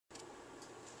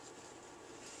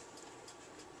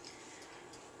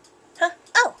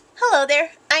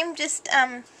just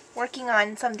working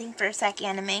on something for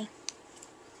Sac-Anime.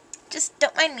 Just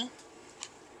don't mind me.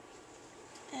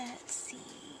 Let's see.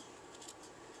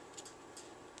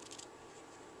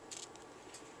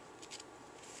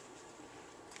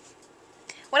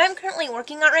 What I'm currently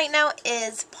working on right now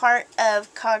is part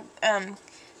of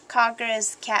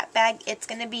Kagura's cat bag. It's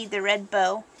going to be the red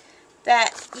bow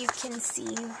that you can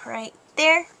see right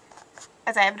there,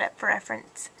 as I have it up for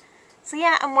reference. So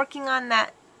yeah, I'm working on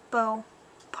that bow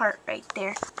part right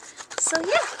there. So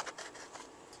yeah,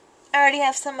 I already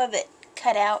have some of it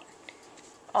cut out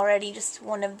already, just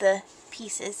one of the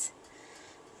pieces.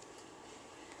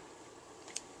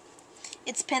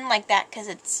 It's pinned like that because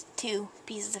it's 2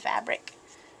 pieces of fabric,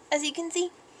 as you can see.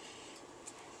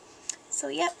 So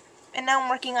yep, and now I'm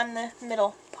working on the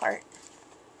middle part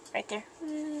right there.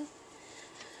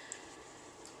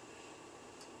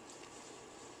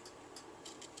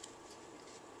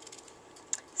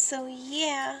 So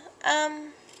yeah,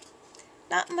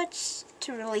 not much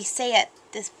to really say at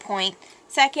this point.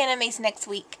 Sac-Anime's next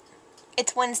week.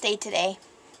 It's Wednesday today.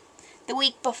 The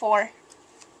week before.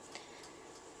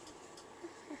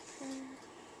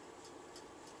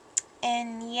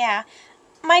 And yeah,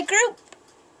 my group,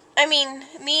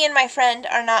 me and my friend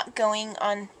are not going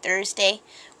on Thursday.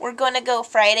 We're going to go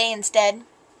Friday instead.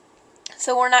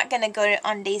 So we're not going to go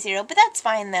on day 0, but that's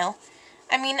fine though.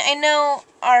 I know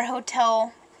our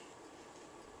hotel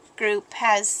group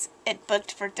has it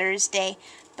booked for Thursday,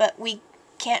 but we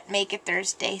can't make it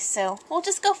Thursday, so we'll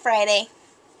just go Friday.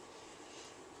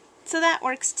 So that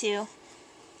works too.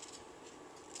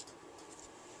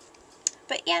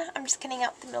 But yeah, I'm just cutting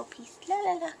out the middle piece. La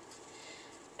la la.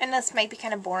 And this might be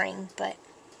kind of boring, but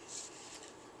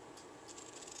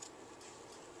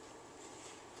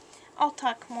I'll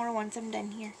talk more once I'm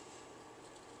done here.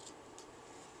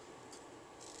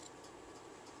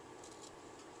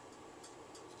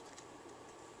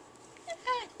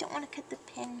 Don't want to cut the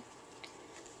pin.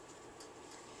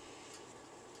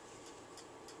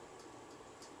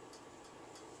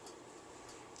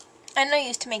 I know I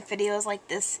used to make videos like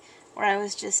this where I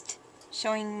was just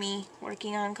showing me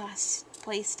working on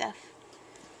cosplay stuff.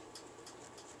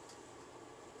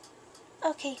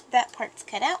 Okay, that part's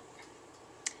cut out.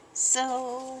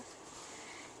 So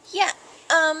yeah,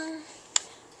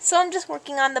 so I'm just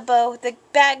working on the bow. The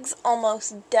bag's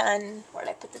almost done. Where'd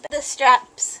I put the bag? The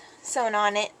straps sewn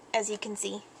on it, as you can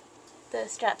see. The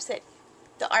straps that,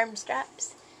 the arm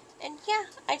straps. And yeah,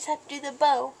 I just have to do the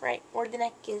bow right where the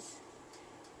neck is.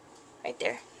 Right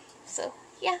there. So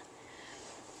yeah.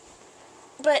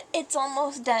 But it's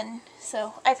almost done.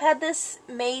 So I've had this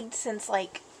made since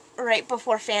like right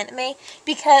before Fan-Anime,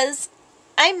 because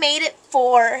I made it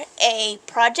for a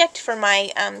project for my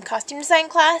costume design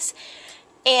class,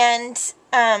 and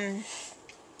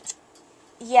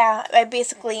yeah, I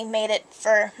basically made it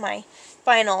for my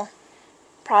final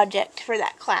project for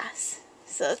that class.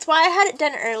 So that's why I had it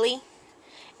done early,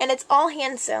 and it's all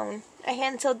hand sewn. I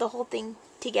hand sewed the whole thing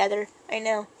together. I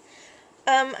know.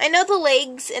 I know the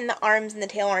legs and the arms and the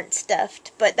tail aren't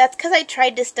stuffed, but that's because I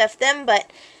tried to stuff them,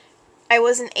 but I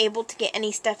wasn't able to get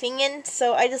any stuffing in,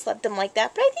 so I just left them like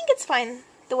that. But I think it's fine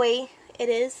the way it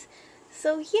is.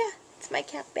 So yeah, it's my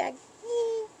cat bag.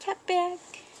 Cat bag.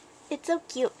 It's so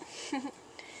cute.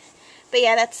 But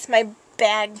yeah, that's my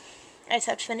bag. I just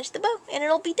have to finish the bow, and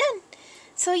it'll be done.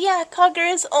 So yeah,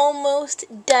 Kagura is almost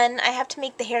done. I have to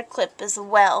make the hair clip as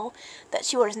well that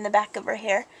she wears in the back of her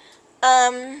hair.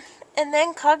 And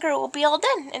then Kagura will be all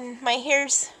done, and my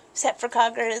hair's set for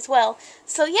Kagura as well.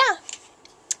 So yeah.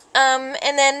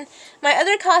 And then my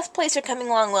other cosplays are coming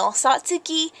along well.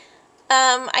 Satsuki,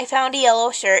 I found a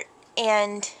yellow shirt,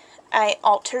 and I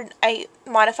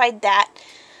modified that.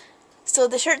 So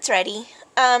the shirt's ready.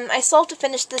 I still have to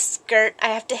finish this skirt. I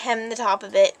have to hem the top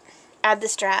of it, add the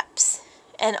straps,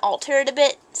 and alter it a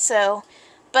bit. So,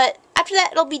 but after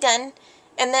that it'll be done.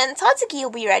 And then Satsuki will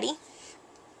be ready.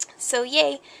 So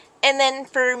yay. And then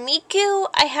for Miku,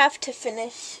 I have to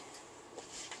finish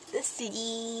the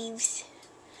sleeves.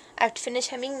 I have to finish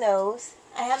hemming those.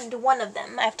 I hemmed one of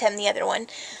them. I have to hem the other one.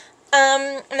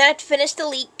 And then I have to finish the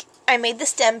leek. I made the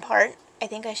stem part. I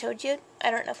think I showed you. I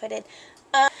don't know if I did.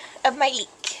 Of my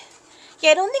leek.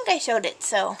 Yeah, I don't think I showed it,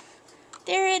 so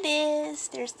there it is.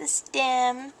 There's the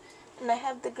stem. And I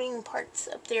have the green parts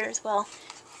up there as well.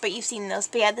 But you've seen those.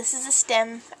 But yeah, this is a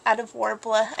stem out of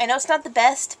Warbler. I know it's not the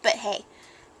best, but hey,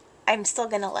 I'm still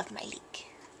gonna love my leek.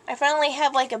 I finally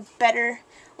have like a better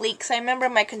leek. So I remember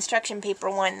my construction paper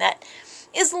one that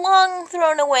is long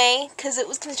thrown away because it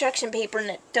was construction paper and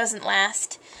it doesn't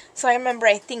last. So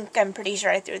I'm pretty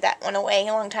sure I threw that one away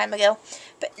a long time ago.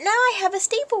 But now I have a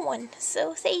staple one,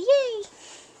 so say yay!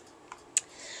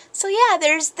 So yeah,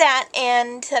 there's that,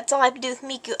 and that's all I have to do with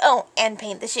Miku. Oh, and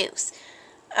paint the shoes.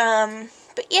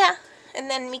 But yeah, and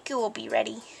then Miku will be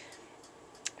ready.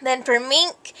 Then for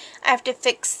Mink, I have to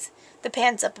fix the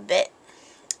pants up a bit.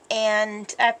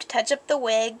 And I have to touch up the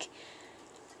wig.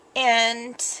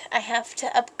 And I have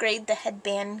to upgrade the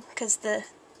headband because the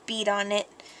bead on it,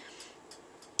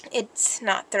 it's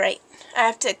not the right. I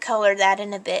have to color that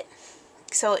in a bit.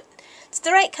 So it's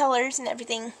the right colors and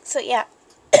everything. So yeah.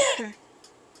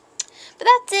 But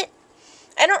that's it.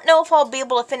 I don't know if I'll be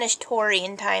able to finish Tori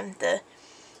in time, the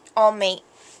all-mate.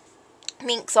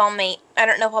 Mink's all-mate. I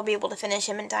don't know if I'll be able to finish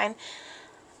him in time.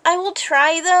 I will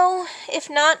try, though. If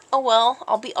not, oh well,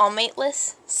 I'll be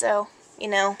all-mateless. So, you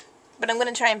know. But I'm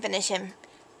going to try and finish him.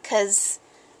 Because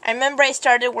I remember I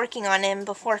started working on him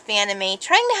before Fan-Anime,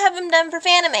 trying to have him done for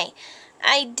Fan-Anime.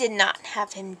 I did not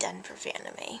have him done for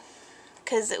Fan-Anime.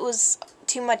 Because it was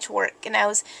too much work. And I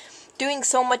was doing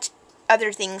so much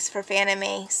other things for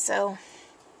Fan-Anime, so.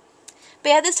 But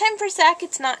yeah, this time for Sac,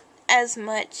 it's not as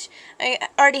much. I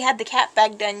already had the cat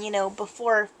bag done, you know,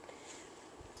 before.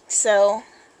 So,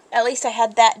 at least I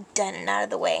had that done and out of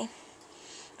the way.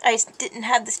 I just didn't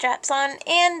have the straps on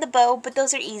and the bow, but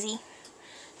those are easy.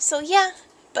 So yeah,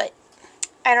 but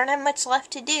I don't have much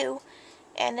left to do.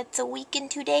 And it's a week and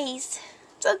 2 days.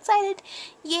 So excited.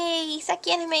 Yay,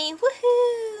 Sac-Anime,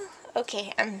 woohoo!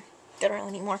 Okay, I don't know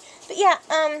anymore. But yeah,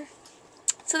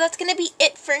 so that's gonna be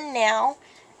it for now.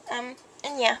 And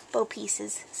yeah, bow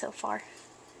pieces so far.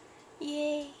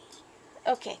 Yay.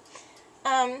 Okay.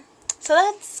 So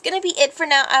that's gonna be it for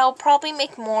now. I'll probably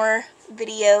make more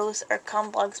videos or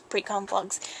vlogs, pre-com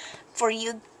vlogs for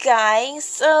you guys.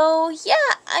 So yeah,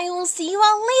 I will see you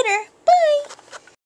all later. Bye!